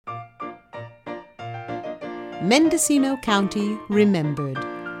Mendocino County Remembered.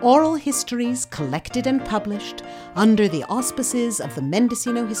 Oral histories collected and published under the auspices of the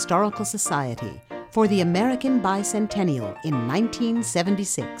Mendocino Historical Society for the American Bicentennial in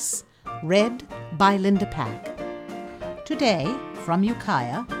 1976. Read by Linda Pack. Today, from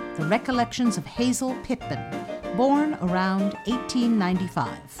Ukiah, the recollections of Hazel Pittman, born around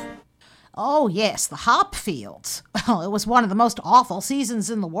 1895. Oh, yes, the hop fields. Well, it was one of the most awful seasons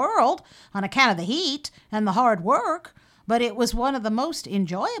in the world on account of the heat and the hard work, but it was one of the most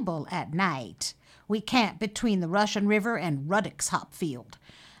enjoyable at night. We camped between the Russian River and Ruddock's hop field,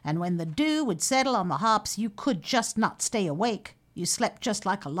 and when the dew would settle on the hops, you could just not stay awake. You slept just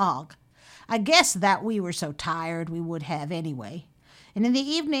like a log. I guess that we were so tired we would have anyway. And in the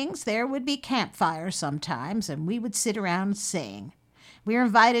evenings there would be campfires sometimes, and we would sit around and sing. We were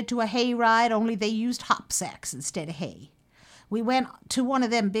invited to a hay ride, only they used hop sacks instead of hay. We went to one of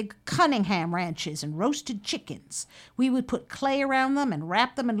them big Cunningham ranches and roasted chickens. We would put clay around them and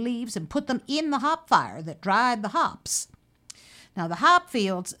wrap them in leaves and put them in the hop fire that dried the hops. Now, the hop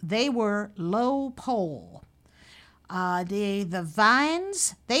fields, they were low pole. The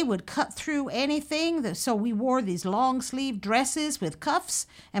vines, they would cut through anything, so we wore these long-sleeved dresses with cuffs,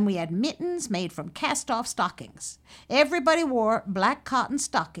 and we had mittens made from cast-off stockings. Everybody wore black cotton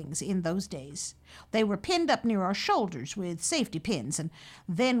stockings in those days. They were pinned up near our shoulders with safety pins, and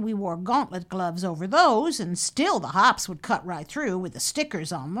then we wore gauntlet gloves over those, and still the hops would cut right through with the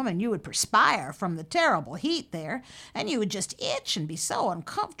stickers on them, and you would perspire from the terrible heat there, and you would just itch and be so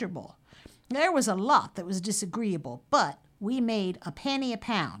uncomfortable. There was a lot that was disagreeable, but we made a penny a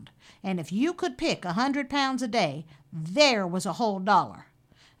pound, and if you could pick 100 pounds a day, there was a whole $1.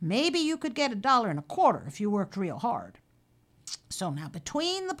 Maybe you could get $1.25 if you worked real hard. So now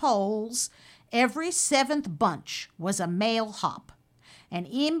between the poles, every seventh bunch was a male hop, and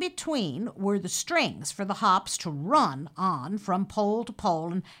in between were the strings for the hops to run on from pole to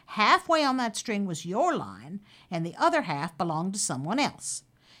pole, and halfway on that string was your line, and the other half belonged to someone else.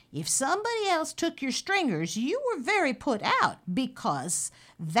 If somebody else took your stringers, you were very put out because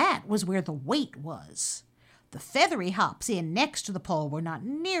that was where the weight was. The feathery hops in next to the pole were not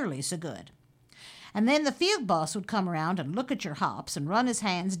nearly so good. And then the field boss would come around and look at your hops and run his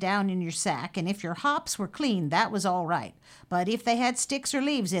hands down in your sack, and if your hops were clean, that was all right. But if they had sticks or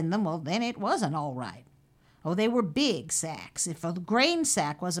leaves in them, well, then it wasn't all right. Oh, they were big sacks. If a grain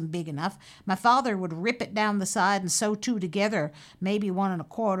sack wasn't big enough, my father would rip it down the side and sew two together, maybe 1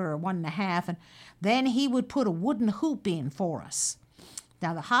 1/4 or 1 1/2, and then he would put a wooden hoop in for us.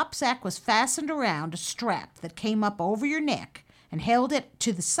 Now, the hop sack was fastened around a strap that came up over your neck and held it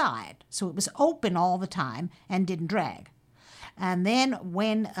to the side, so it was open all the time and didn't drag. And then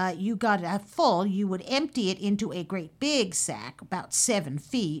when you got it full, you would empty it into a great big sack, about 7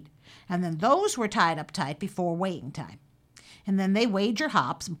 feet, and then those were tied up tight before weighing time. And then they weighed your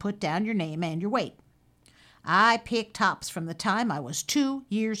hops and put down your name and your weight. I picked hops from the time I was 2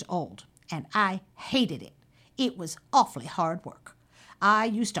 years old, and I hated it. It was awfully hard work. I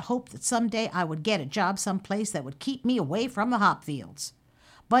used to hope that someday I would get a job someplace that would keep me away from the hop fields.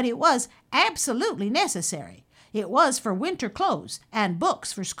 But it was absolutely necessary. It was for winter clothes and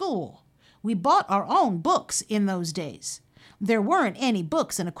books for school. We bought our own books in those days. There weren't any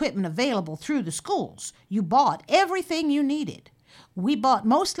books and equipment available through the schools. You bought everything you needed. We bought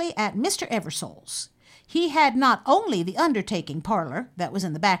mostly at Mr. Eversole's. He had not only the undertaking parlor that was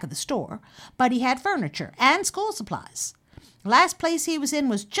in the back of the store, but he had furniture and school supplies. Last place he was in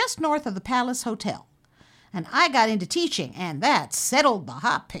was just north of the Palace Hotel. And I got into teaching, and that settled the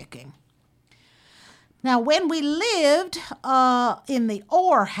hop picking. Now, when we lived in the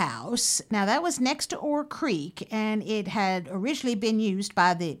Orr house, now that was next to Orr Creek, and it had originally been used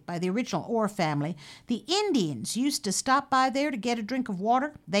by the original Orr family. The Indians used to stop by there to get a drink of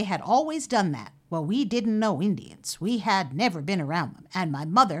water. They had always done that. Well, we didn't know Indians. We had never been around them, and my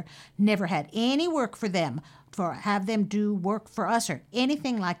mother never had any work for them, for have them do work for us or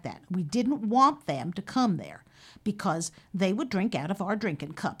anything like that. We didn't want them to come there because they would drink out of our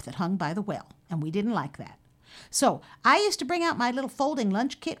drinking cup that hung by the well, and we didn't like that. So I used to bring out my little folding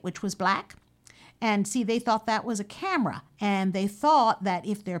lunch kit, which was black, and see, they thought that was a camera, and they thought that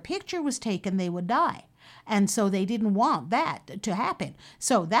if their picture was taken, they would die. And so they didn't want that to happen.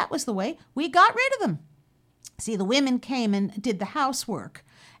 So that was the way we got rid of them. See, the women came and did the housework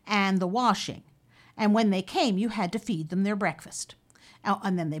and the washing. And when they came, you had to feed them their breakfast.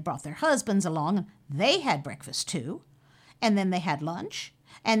 And then they brought their husbands along, and they had breakfast too. And then they had lunch.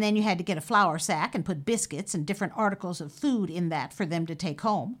 And then you had to get a flour sack and put biscuits and different articles of food in that for them to take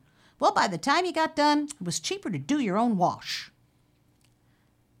home. Well, by the time you got done, it was cheaper to do your own wash.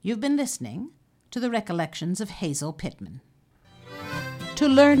 You've been listening to the recollections of Hazel Pittman. To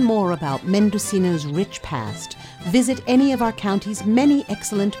learn more about Mendocino's rich past, visit any of our county's many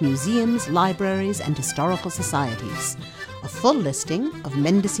excellent museums, libraries, and historical societies. A full listing of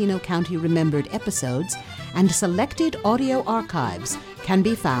Mendocino County Remembered episodes and selected audio archives can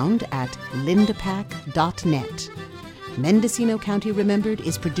be found at lindapack.net. Mendocino County Remembered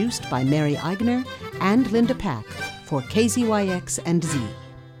is produced by Mary Eigner and Linda Pack for KZYX and Z.